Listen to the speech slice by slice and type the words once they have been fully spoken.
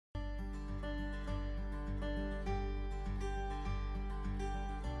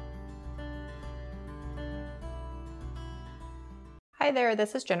Hi there,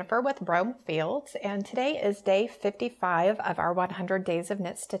 this is Jennifer with Rome Fields, and today is day 55 of our 100 Days of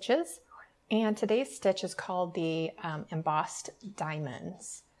Knit Stitches. And today's stitch is called the Embossed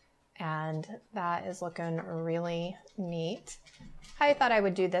Diamonds, and that is looking really neat. I thought I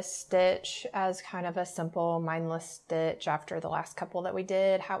would do this stitch as kind of a simple mindless stitch after the last couple that we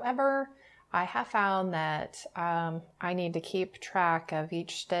did. However, I have found that I need to keep track of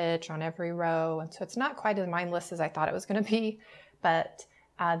each stitch on every row, and so it's not quite as mindless as I thought it was going to be. But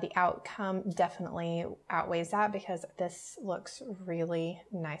the outcome definitely outweighs that because this looks really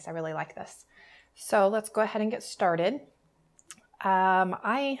nice. I really like this. So let's go ahead and get started.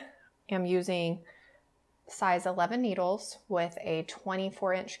 I am using size 11 needles with a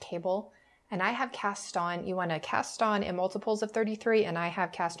 24-inch cable, and I have cast on, you want to cast on in multiples of 33, and I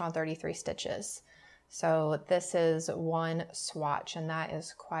have cast on 33 stitches. So this is one swatch, and that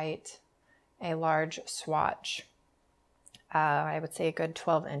is quite a large swatch. I would say a good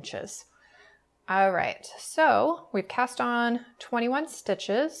 12 inches. All right, so we've cast on 21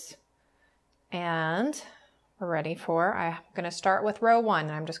 stitches and we're ready for, I'm going to start with row 1.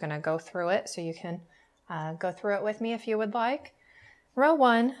 I'm just going to go through it so you can go through it with me if you would like. Row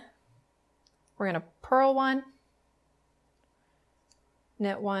 1, we're going to purl 1,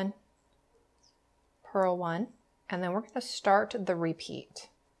 knit 1, purl 1, and then we're going to start the repeat.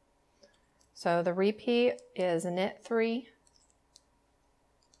 So the repeat is knit 3,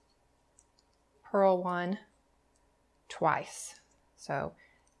 purl 1 twice. So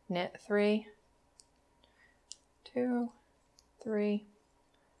knit 3, 2, 3,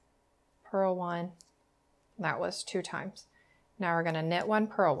 purl 1. That was 2 times. Now we're going to knit 1,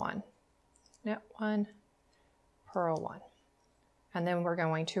 purl 1, knit 1, purl 1. And then we're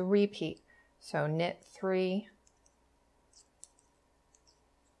going to repeat. So knit 3,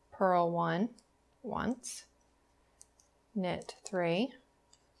 purl 1 once, knit 3,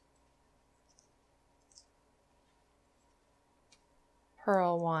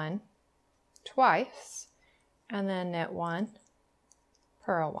 purl 1 twice, and then knit 1,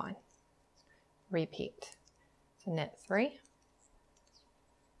 purl 1, repeat. So knit 3,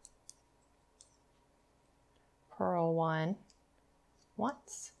 purl 1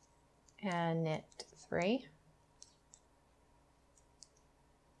 once, and knit 3,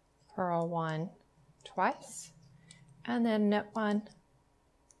 purl 1 twice, and then knit 1,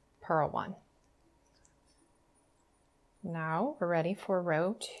 purl 1. Now we're ready for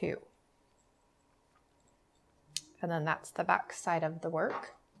row 2. And then that's the back side of the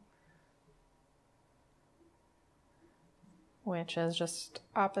work, which is just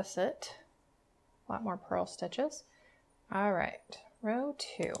opposite. A lot more purl stitches. All right, row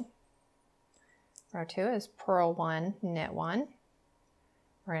 2. Row 2 is purl 1, knit 1.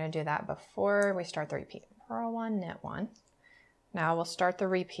 We're going to do that before we start the repeat. Purl 1, knit 1. Now we'll start the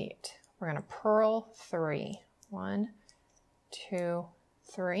repeat. We're going to purl 3. 1, 2,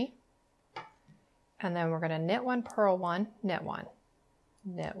 3. And then we're going to knit 1, purl 1, knit 1.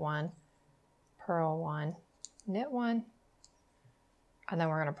 Knit 1, purl 1, knit 1. And then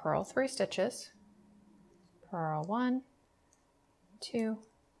we're going to purl 3 stitches. Purl 1, 2,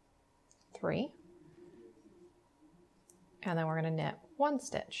 3. And then we're going to knit 1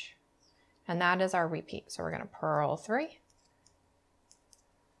 stitch, and that is our repeat. So we're going to purl 3,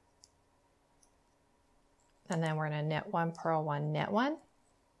 and then we're going to knit 1, purl 1, knit 1,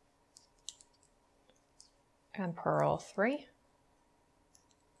 and purl 3,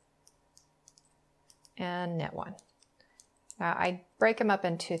 and knit 1. Now I break them up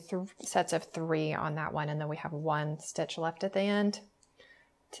into sets of 3 on that one, and then we have 1 stitch left at the end.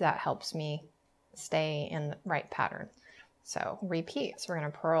 So that helps me stay in the right pattern. So repeat. So we're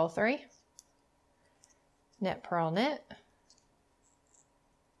going to purl 3, knit, purl, knit,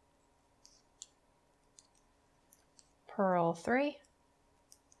 purl 3,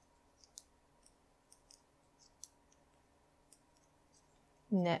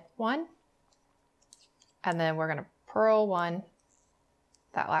 knit 1, and then we're going to purl 1,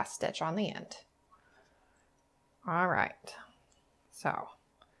 that last stitch on the end. All right, so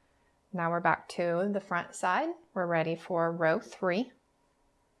now we're back to the front side. We're ready for row 3.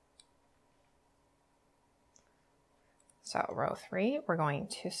 So row 3, we're going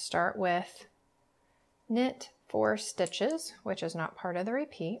to start with knit 4 stitches, which is not part of the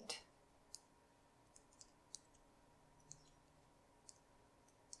repeat.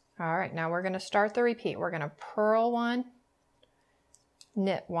 All right, now we're going to start the repeat. We're going to purl 1,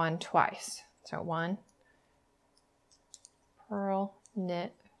 knit 1 twice. So 1, purl,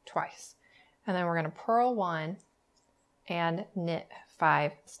 knit twice. And then we're going to purl 1 and knit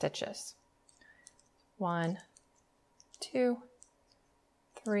 5 stitches. 1, 2,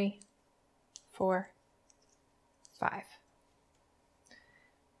 3, 4, 5.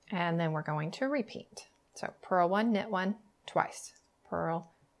 And then we're going to repeat. So purl 1, knit 1 twice.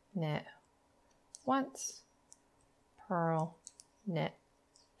 Purl, knit once, purl, knit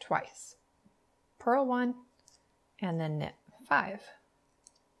twice. Purl 1 and then knit 5.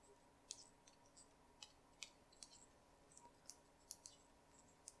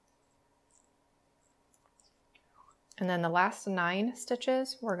 And then the last 9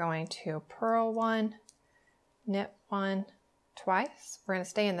 stitches, we're going to purl 1, knit 1 twice. We're going to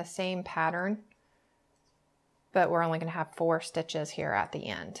stay in the same pattern, but we're only going to have 4 stitches here at the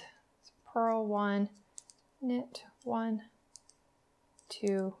end. So purl 1, knit 1,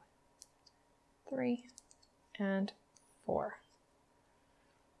 2, 3, and 4.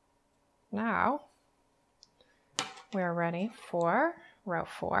 Now we're ready for row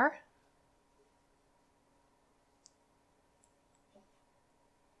 4.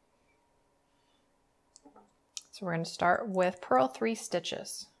 So we're going to start with purl 3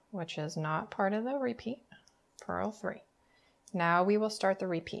 stitches, which is not part of the repeat. Purl 3. Now we will start the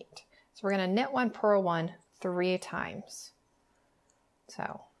repeat. So we're going to knit 1, purl 1 3 times.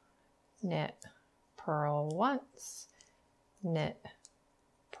 So knit, purl once, knit,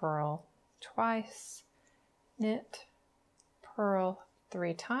 purl twice, knit, purl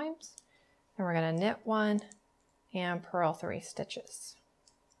 3 times, and we're going to knit 1 and purl 3 stitches.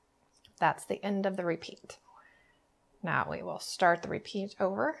 That's the end of the repeat. Now we will start the repeat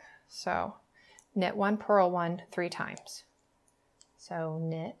over. So knit 1, purl 1 3 times. So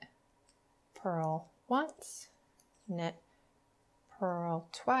knit, purl once, knit, purl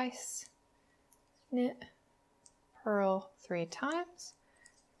twice, knit, purl 3 times.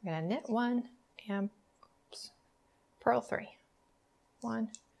 We're going to knit 1 and purl 3. 1,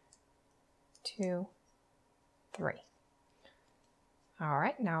 2, 3. All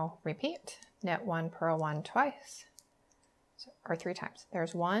right, now repeat. Knit 1, purl 1 twice. Or 3 times.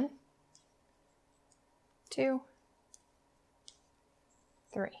 There's 1, 2,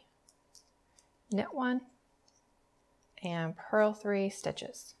 3. Knit 1 and purl 3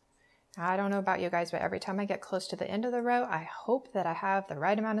 stitches. I don't know about you guys, but every time I get close to the end of the row, I hope that I have the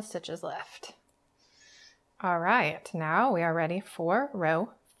right amount of stitches left. All right, now we are ready for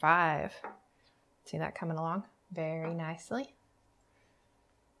row 5. See that coming along very nicely.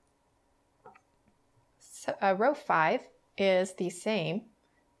 So row 5 is the same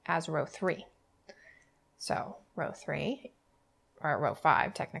as row 3. So row 3, or row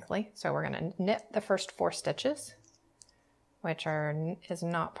 5 technically. So we're going to knit the first 4 stitches, which is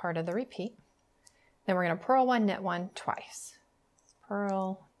not part of the repeat. Then we're going to purl 1, knit 1 twice.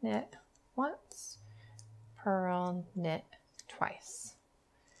 Purl, knit once, purl, knit twice.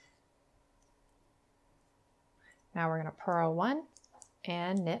 Now we're going to purl 1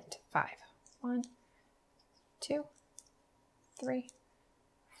 and knit 5. 1, 2, 3,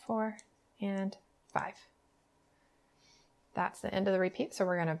 4, and 5. That's the end of the repeat, so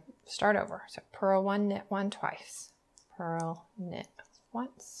we're going to start over. So purl 1, knit 1 twice. Purl, knit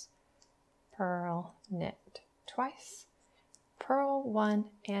once, purl, knit twice, purl 1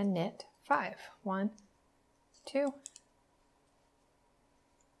 and knit 5. 1, 2,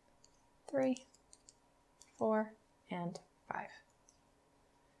 3, 4, and 5.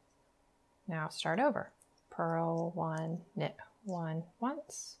 Now start over. Purl 1, knit 1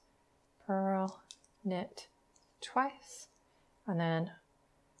 once, purl, knit twice, and then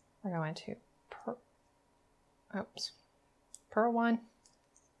we're going to purl 1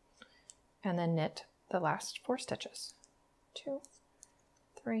 and then knit the last 4 stitches. 2,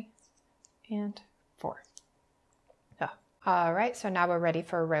 3, and 4. All right, so now we're ready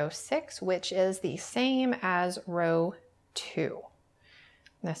for row 6, which is the same as row 2.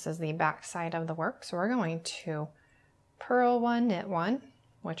 This is the back side of the work, so we're going to purl 1, knit 1,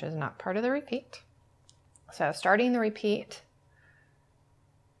 which is not part of the repeat. So starting the repeat,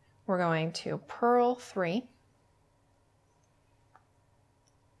 we're going to purl 3.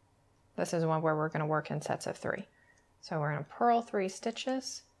 This is one where we're going to work in sets of 3. So we're going to purl 3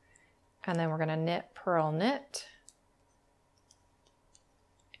 stitches, and then we're going to knit, purl, knit,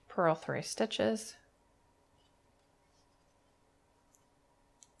 purl 3 stitches.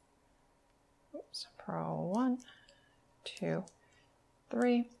 Oops, purl 1, 2,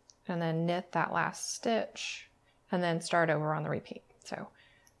 3, and then knit that last stitch, and then start over on the repeat. So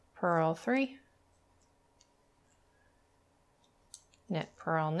purl 3, knit,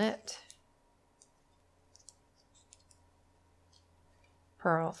 purl, knit,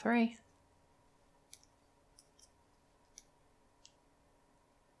 purl 3,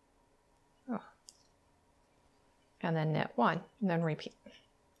 and then knit 1, and then repeat.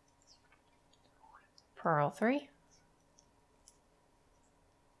 purl 3,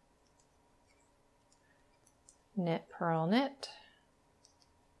 knit, purl, knit,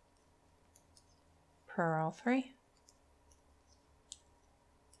 purl 3,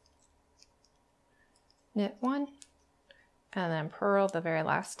 knit 1, and then purl the very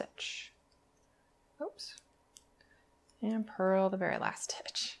last stitch. Oops. And purl the very last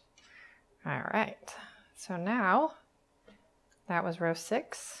stitch. All right, so now that was row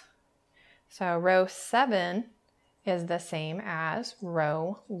 6. So row 7 is the same as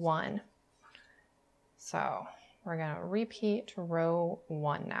row 1. So we're going to repeat row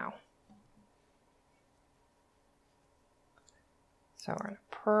 1 now. So we're going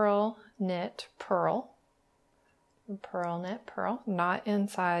to purl, knit, purl, purl, knit, purl, not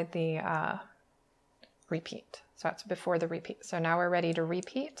inside the repeat. So that's before the repeat. So now we're ready to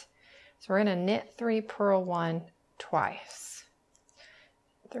repeat. So we're going to knit 3, purl 1 twice.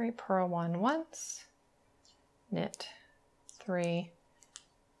 3, purl 1 once, knit 3,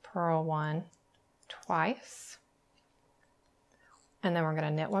 purl 1 twice, and then we're going to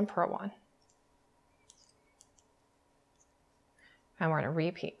knit 1, purl 1. And we're going to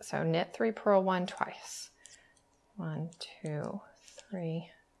repeat. So knit 3, purl 1 twice. 1, 2, 3,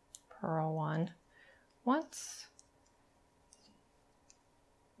 purl 1 once,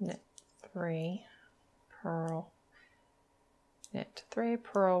 knit 3, purl, knit 3,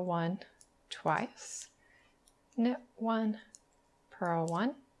 purl 1 twice, knit 1, purl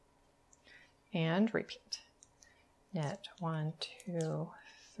 1, and repeat. Knit 1, 2,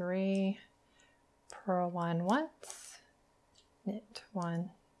 3, purl 1 once, knit 1,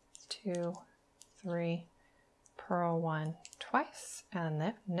 2, 3, purl 1 twice, and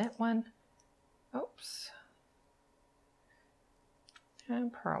then knit 1, oops,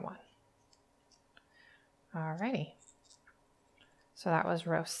 and purl 1. Alrighty. So that was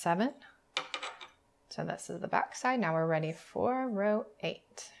row 7. So this is the back side. Now we're ready for row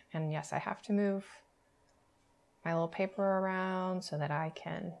 8. And yes, I have to move my little paper around so that I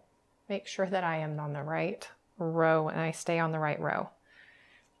can make sure that I am on the right row and I stay on the right row.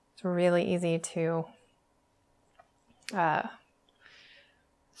 It's really easy to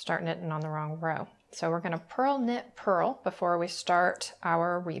start knitting on the wrong row. So we're going to purl, knit, purl before we start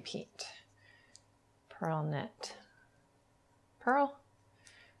our repeat. Purl, knit, purl.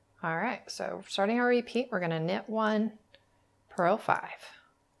 All right, so starting our repeat, we're going to knit 1, purl 5.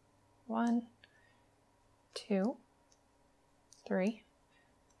 1, 2, 3,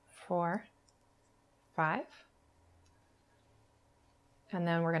 4, 5. And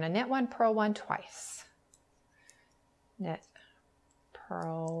then we're going to knit 1, purl 1 twice. Knit,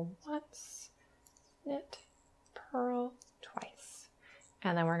 purl once, knit, purl twice.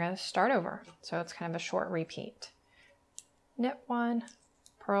 And then we're going to start over. So it's kind of a short repeat. Knit 1,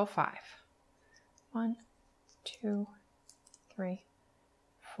 purl 5. 1, 2, 3,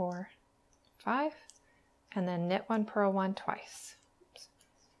 4, 5. And then knit 1, purl 1 twice. Oops.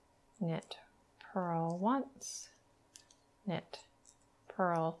 Knit, purl once, knit,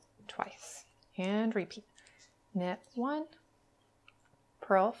 purl twice. And repeat. Knit 1,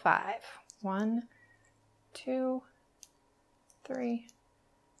 purl 5. 1, 2, 3,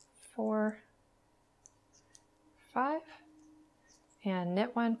 4, 5. And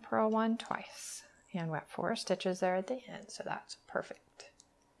knit 1, purl 1 twice. And we have 4 stitches there at the end, so that's perfect.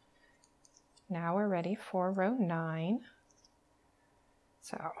 Now we're ready for row 9.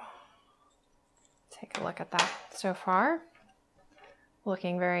 So take a look at that so far.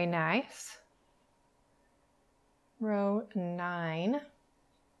 Looking very nice. Row 9.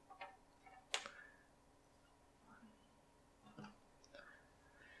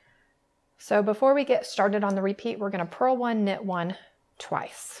 So before we get started on the repeat, we're going to purl 1, knit 1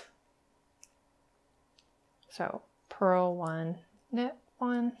 twice. So purl 1, knit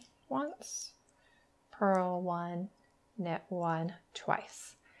 1 once, purl 1, knit 1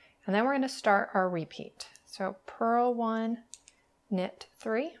 twice. And then we're going to start our repeat. So purl 1, knit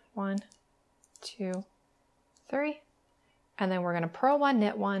 3, 1, 2, 3, and then we're going to purl 1,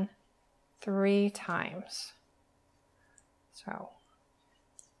 knit 1 3 times. So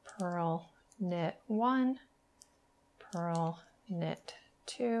purl, knit 1, purl, knit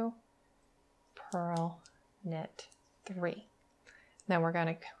 2, purl, knit 3. Then we're going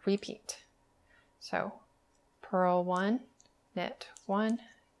to repeat. So purl 1, knit 1,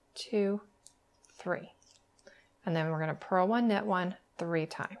 2, 3. And then we're going to purl 1, knit 1 3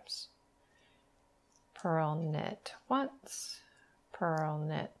 times. Purl, knit once, purl,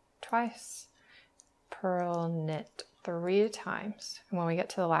 knit twice, purl, knit 3 times. And when we get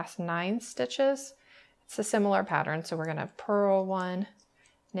to the last 9 stitches, it's a similar pattern. So we're going to purl 1,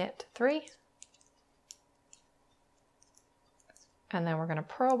 knit 3, and then we're going to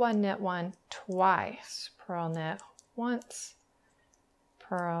purl one, knit one twice. Purl, knit once,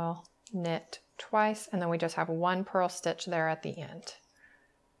 purl, knit twice, and then we just have one purl stitch there at the end.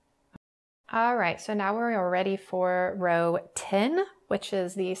 All right, so now we're ready for row 10, which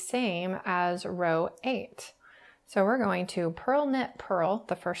is the same as row 8. So we're going to purl, knit, purl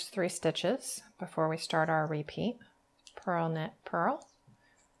the first 3 stitches before we start our repeat. Purl, knit, purl.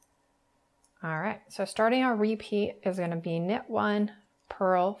 All right, so starting our repeat is going to be knit 1,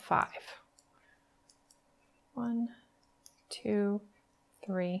 purl 5. 1, 2,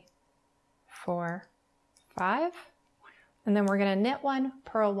 3, 4, 5. And then we're going to knit 1,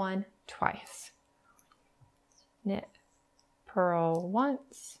 purl 1 twice. Knit, purl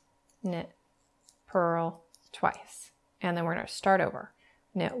once, knit, purl twice. And then we're going to start over.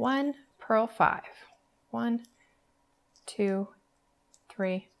 Knit 1, purl 5. 1, 2,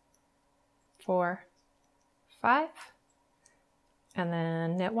 3, 4, 5. And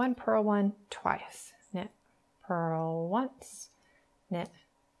then knit 1, purl 1 twice. Knit, purl once, knit,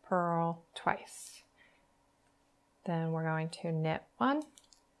 purl twice. Then we're going to knit 1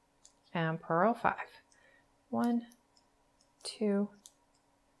 and purl 5. 1, 2,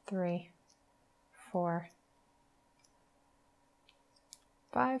 3, 4,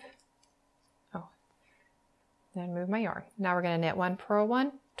 5. Oh, then move my yarn. Now we're going to knit 1, purl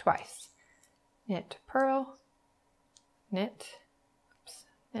 1 twice. Knit, purl, knit, oops,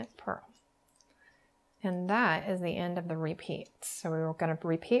 knit, purl. And that is the end of the repeat. So we're going to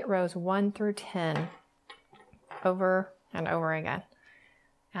repeat rows 1 through 10 over and over again.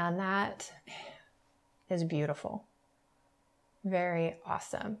 And that is beautiful. Very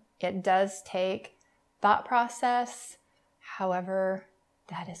awesome. It does take thought process. However,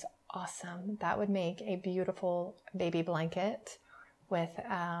 that is awesome. That would make a beautiful baby blanket with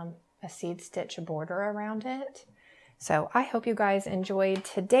a seed stitch border around it. So I hope you guys enjoyed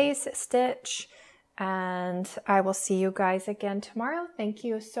today's stitch, and I will see you guys again tomorrow. Thank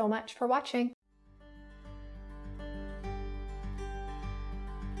you so much for watching.